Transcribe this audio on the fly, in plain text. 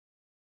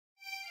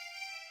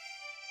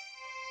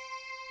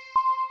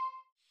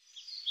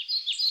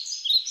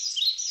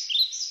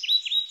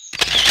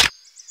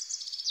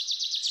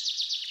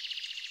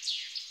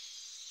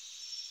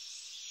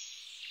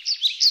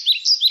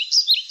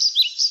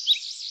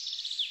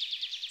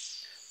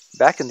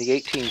Back in the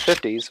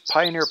 1850s,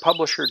 pioneer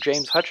publisher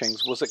James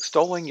Hutchings was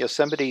extolling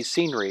Yosemite's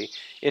scenery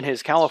in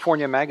his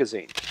California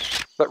magazine,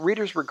 but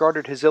readers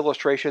regarded his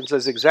illustrations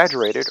as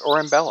exaggerated or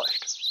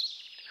embellished.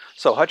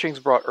 So Hutchings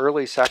brought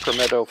early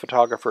Sacramento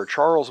photographer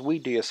Charles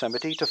Weed to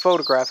Yosemite to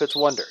photograph its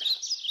wonders.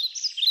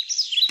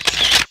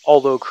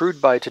 Although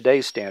crude by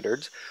today's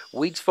standards,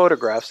 Weed's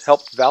photographs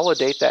helped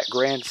validate that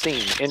grand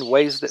scene in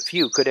ways that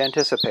few could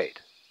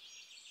anticipate.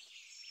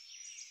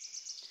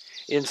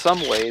 In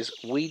some ways,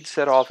 Weed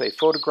set off a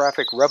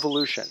photographic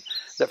revolution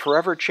that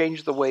forever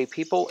changed the way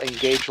people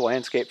engage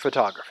landscape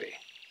photography.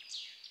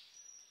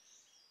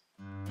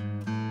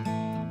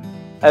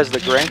 As the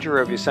grandeur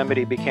of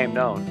Yosemite became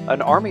known,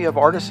 an army of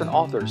artists and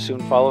authors soon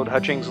followed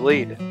Hutchings'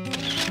 lead.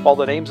 While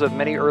the names of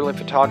many early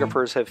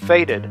photographers have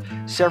faded,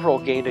 several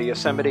gained a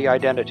Yosemite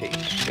identity,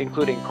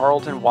 including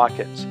Carlton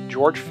Watkins,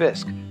 George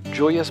Fisk,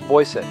 Julius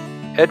Boycett,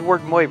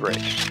 Edward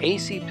Muybridge,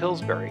 A.C.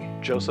 Pillsbury,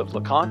 Joseph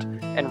LeConte,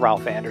 and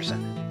Ralph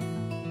Anderson.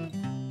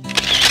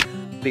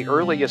 The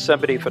early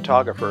Yosemite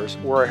photographers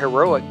were a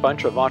heroic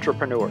bunch of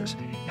entrepreneurs,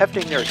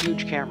 hefting their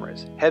huge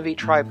cameras, heavy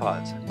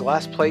tripods,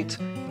 glass plates,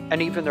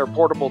 and even their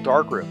portable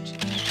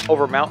darkrooms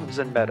over mountains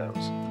and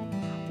meadows.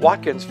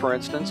 Watkins, for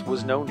instance,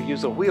 was known to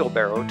use a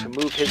wheelbarrow to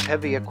move his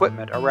heavy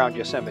equipment around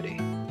Yosemite.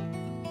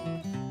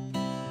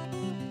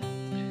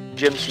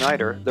 Jim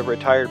Snyder, the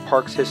retired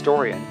parks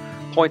historian,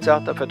 points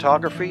out that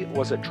photography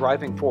was a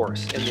driving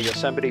force in the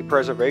Yosemite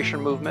preservation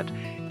movement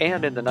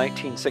and in the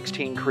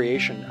 1916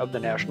 creation of the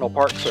National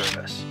Park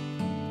Service.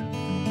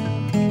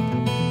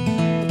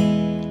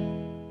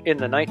 In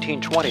the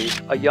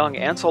 1920s, a young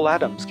Ansel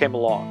Adams came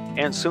along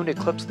and soon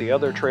eclipsed the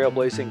other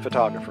trailblazing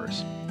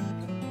photographers.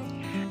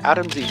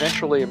 Adams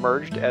eventually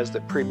emerged as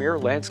the premier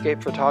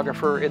landscape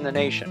photographer in the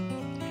nation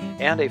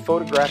and a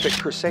photographic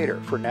crusader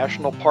for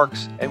national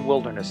parks and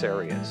wilderness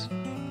areas.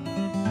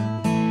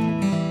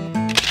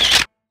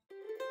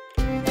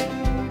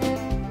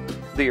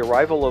 The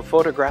arrival of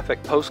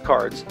photographic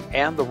postcards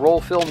and the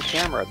roll film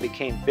camera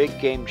became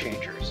big game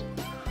changers.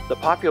 The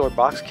popular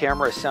box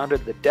camera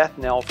sounded the death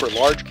knell for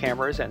large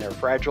cameras and their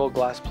fragile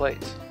glass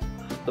plates.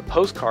 The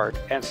postcard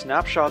and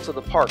snapshots of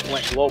the park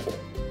went global.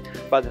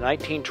 By the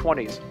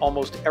 1920s,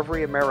 almost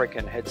every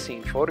American had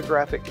seen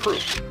photographic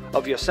proof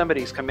of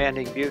Yosemite's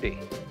commanding beauty.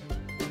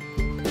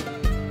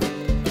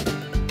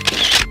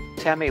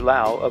 Tammy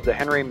Lau of the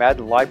Henry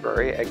Madden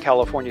Library at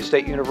California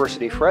State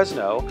University,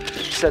 Fresno,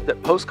 said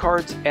that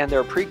postcards and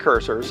their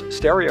precursors,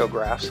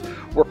 stereographs,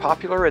 were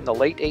popular in the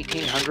late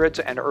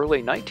 1800s and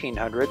early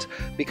 1900s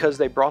because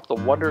they brought the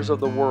wonders of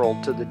the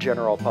world to the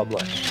general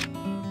public.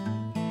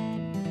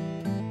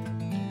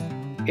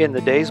 In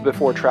the days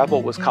before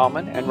travel was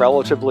common and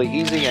relatively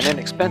easy and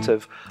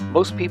inexpensive,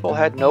 most people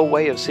had no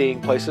way of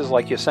seeing places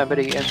like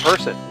Yosemite in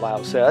person,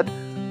 Lau said.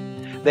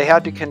 They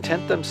had to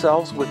content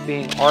themselves with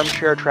being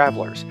armchair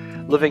travelers,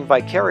 living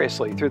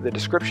vicariously through the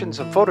descriptions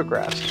and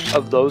photographs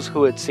of those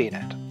who had seen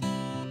it.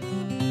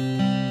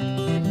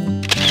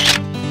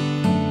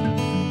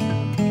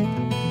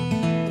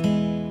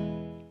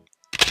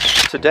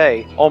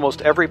 Today,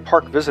 almost every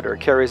park visitor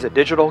carries a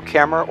digital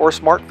camera or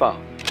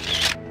smartphone.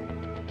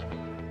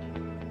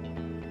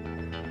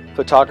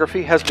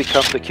 Photography has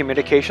become the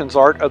communications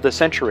art of the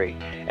century,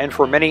 and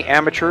for many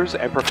amateurs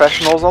and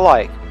professionals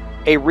alike,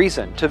 a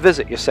reason to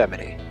visit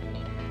Yosemite.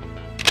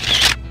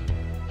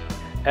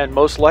 And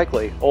most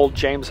likely, old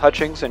James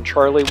Hutchings and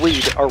Charlie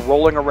Weed are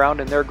rolling around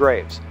in their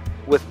graves,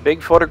 with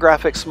big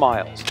photographic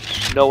smiles,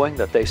 knowing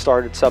that they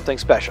started something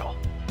special.